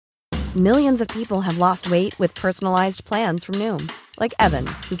Millions of people have lost weight with personalized plans from Noom. Like Evan,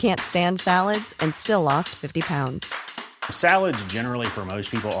 who can't stand salads and still lost 50 pounds. Salads generally for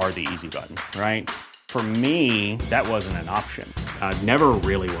most people are the easy button, right? For me, that wasn't an option. I never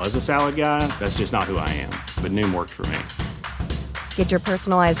really was a salad guy. That's just not who I am. But Noom worked for me. Get your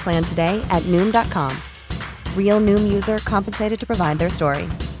personalized plan today at Noom.com. Real Noom user compensated to provide their story.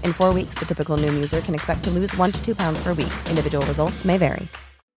 In 4 weeks, the typical Noom user can expect to lose 1 to 2 pounds per week. Individual results may vary.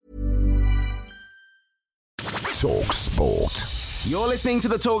 talkSPORT. You're listening to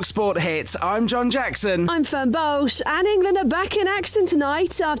the talkSPORT hits. I'm John Jackson. I'm Fern Bosch, and England are back in action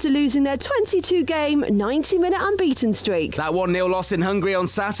tonight after losing their 22-game, 90-minute unbeaten streak. That 1-0 loss in Hungary on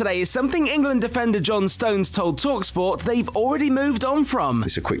Saturday is something England defender John Stones told talkSPORT they've already moved on from.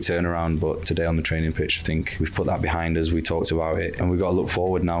 It's a quick turnaround, but today on the training pitch, I think we've put that behind us. We talked about it, and we've got to look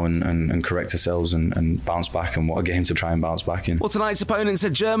forward now and correct ourselves and bounce back, and what a game to try and bounce back in. Well, tonight's opponents are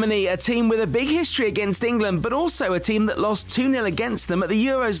Germany, a team with a big history against England, but also a team that lost 2-0 against them at the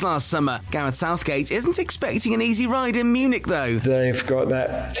Euros last summer. Gareth Southgate isn't expecting an easy ride in Munich, though. They've got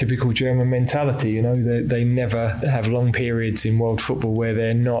that typical German mentality, you know, they never have long periods in world football where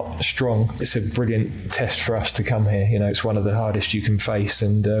they're not strong. It's a brilliant test for us to come here. You know, it's one of the hardest you can face,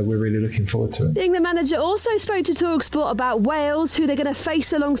 and we're really looking forward to it. The England manager also spoke to talkSPORT about Wales, who they're going to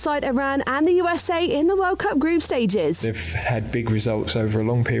face alongside Iran and the USA in the World Cup group stages. They've had big results over a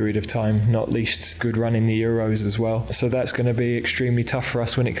long period of time, not least good run in the Euros as well. So that's going to be extremely tough for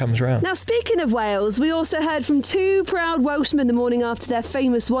us when it comes round. Now, speaking of Wales, we also heard from two proud Welshmen the morning after their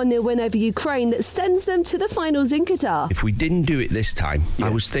famous 1-0 win over Ukraine that sends them to the finals in Qatar. If we didn't do it this time, I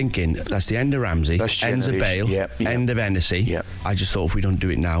was thinking that's the end of Ramsey, end of Bale, end of Hennessy. I just thought if we don't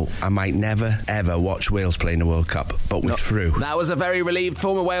do it now, I might never, ever watch Wales play in a World Cup, but we're through. That was a very relieved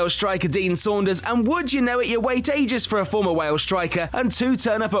former Wales striker Dean Saunders, and would you know it, you wait ages for a former Wales striker, and two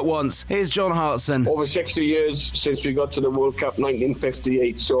turn up at once. Here's John Hartson. Over 60 years since we got to the World Cup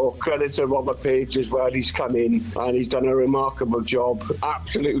 1958, so credit to Robert Page as well. He's come in and he's done a remarkable job.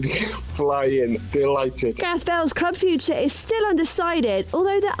 Absolutely flying, delighted. Gareth Bale's club future is still undecided,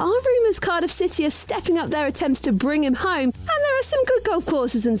 although there are rumours Cardiff City are stepping up their attempts to bring him home, and there are some good golf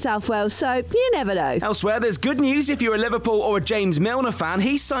courses in South Wales, so you never know. Elsewhere, there's good news if you're a Liverpool or a James Milner fan.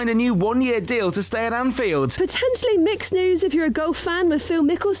 He's signed a new 1-year deal to stay at Anfield. Potentially mixed news if you're a golf fan, with Phil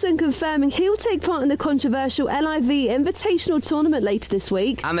Mickelson confirming he'll take part in the controversial LIV Invitational Tournament later this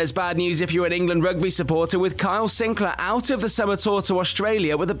week. And there's bad news if you're an England rugby supporter, with Kyle Sinclair out of the summer tour to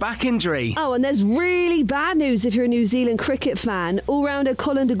Australia with a back injury. Oh, and there's really bad news if you're a New Zealand cricket fan. All-rounder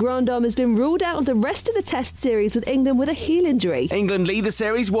Colin de Grandhomme has been ruled out of the rest of the Test series with England with a heel injury. England lead the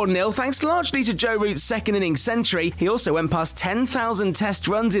series 1-0 thanks largely to Joe Root's second innings century. He also went past 10,000 Test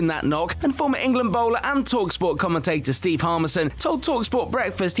runs in that knock, and former England bowler and talkSPORT commentator Steve Harmison told talkSPORT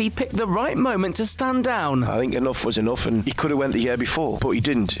Breakfast he picked the right moment to stand down. I think enough was enough, and he could have went the year before, but he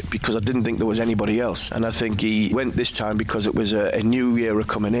didn't, because I didn't think there was anybody else. And I think he went this time because it was a new era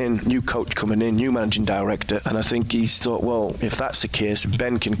coming in, new coach coming in, new managing director, and I think he's thought, well, if that's the case,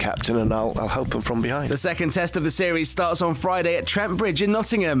 Ben can captain and I'll help him from behind. The second test of the series starts on Friday at Trent Bridge in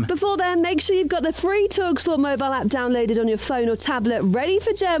Nottingham. Before then, make sure you've got the free talkSPORT mobile app downloaded on your phone or tablet, ready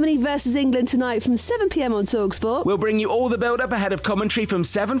for Germany versus England tonight from 7pm on talkSPORT. We'll bring you all the build-up ahead of commentary from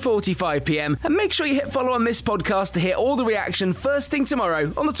 7:45pm, and make sure you hit follow on this podcast to hear all the reaction first thing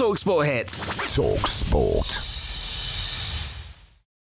tomorrow on the talkSPORT hits. talkSPORT.